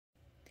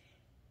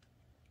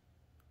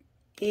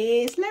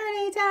It's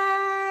learning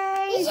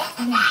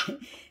time.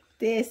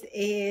 This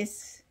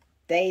is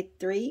day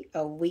 3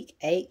 of week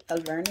 8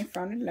 of learning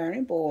from the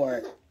learning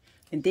board.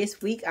 And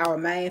this week our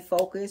main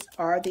focus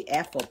are the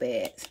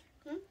alphabets.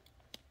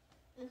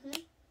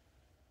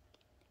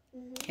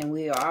 And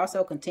we will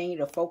also continue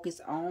to focus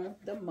on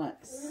the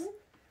months.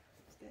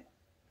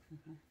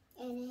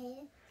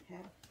 Alright.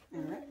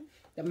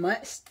 The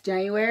months: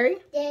 January,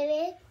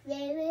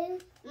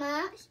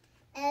 March,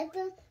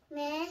 April,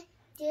 May,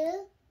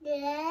 June,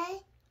 July,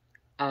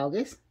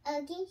 August,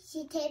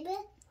 September,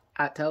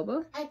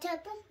 October,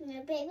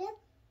 November,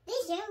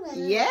 December.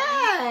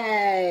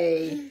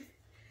 Yay!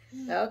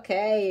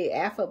 Okay,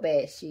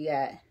 alphabets. You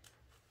got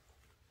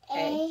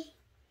A,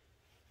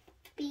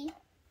 B,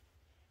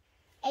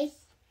 H,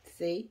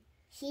 C,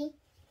 C,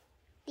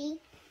 D,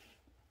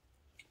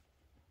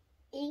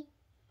 E,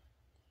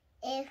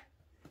 F,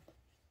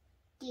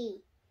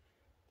 G,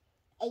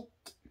 H,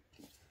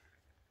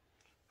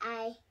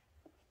 I,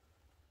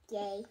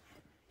 J,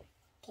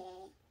 K,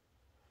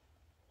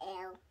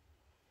 L,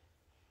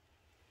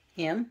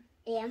 M,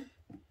 M,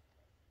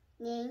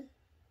 N,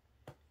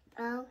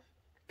 O,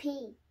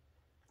 P,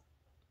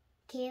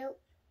 Q,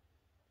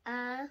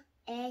 R,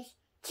 S,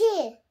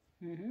 T,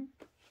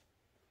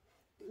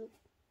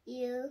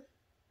 U,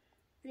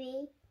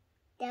 V,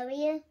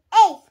 W,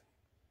 X,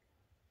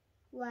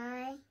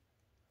 Y,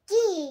 G.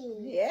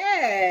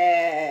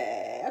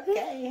 Yeah.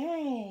 Okay.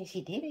 Hey,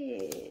 she did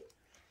it.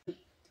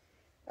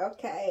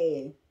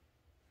 Okay.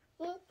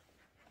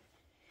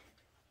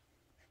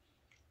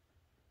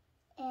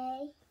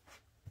 A,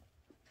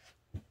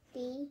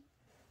 B,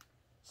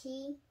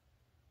 C,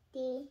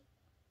 D,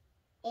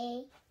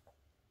 A,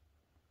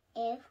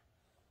 F,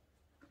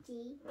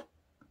 G,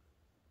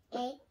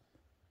 H,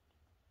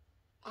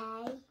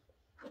 I,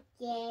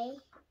 J,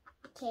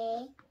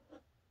 K,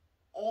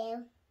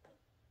 L,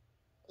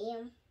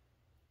 M,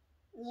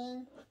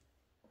 N,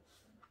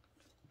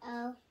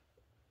 O,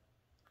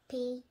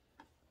 P,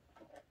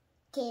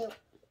 Q,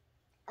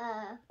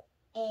 R,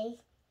 S,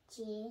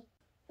 T,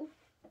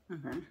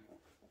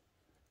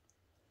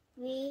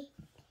 V,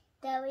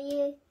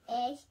 W,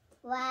 X,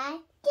 Y,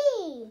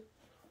 T.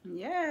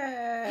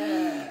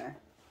 Yeah.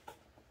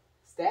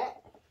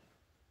 Stat?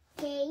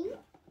 K.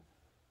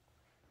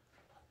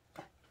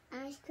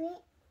 Ice cream.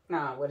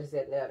 No, what is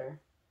that letter?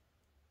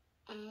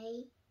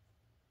 A.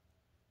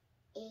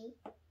 E.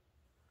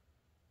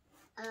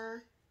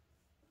 R.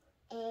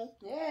 A.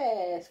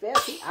 Yeah, spell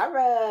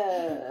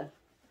tiara.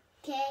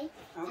 K.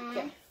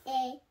 Okay. I.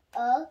 A.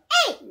 O.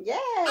 A.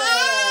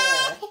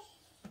 Yeah.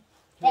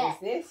 What is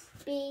this?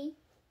 B.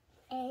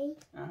 A.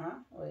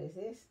 What is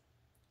this?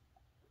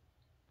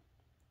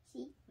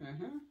 C.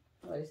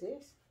 What is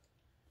this?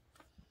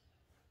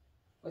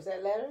 What's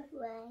that letter?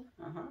 Y.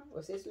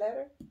 What's this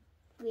letter?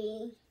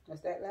 B.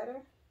 What's that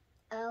letter?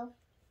 O.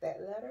 That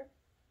letter?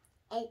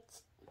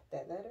 H.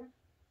 That letter?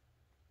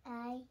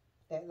 I.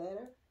 That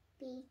letter?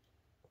 B.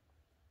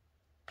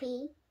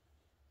 P.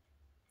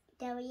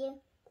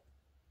 W.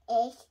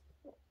 S.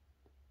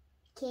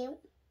 Q.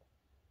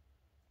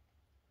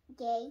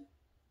 J.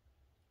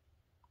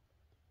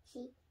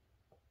 C.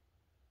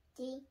 D.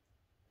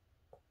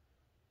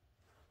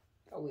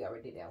 Oh, we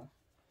already did that one.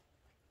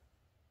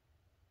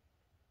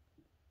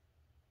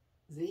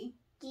 Z?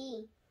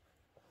 G.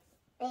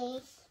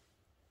 H.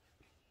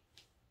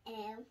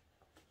 L.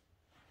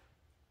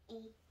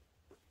 E.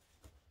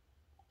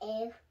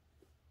 F.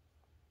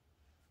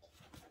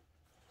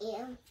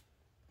 M.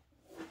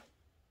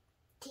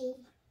 T.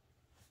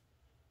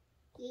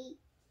 E.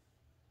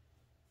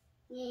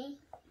 N.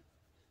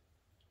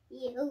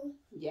 U.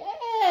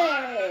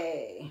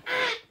 Yay!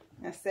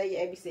 Now say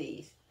your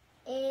ABCs.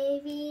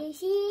 A, B,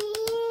 C,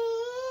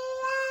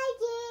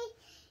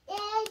 I,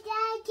 J,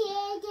 K,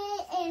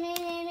 L, M,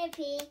 N, P,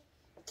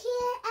 Q,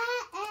 R,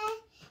 S,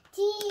 T,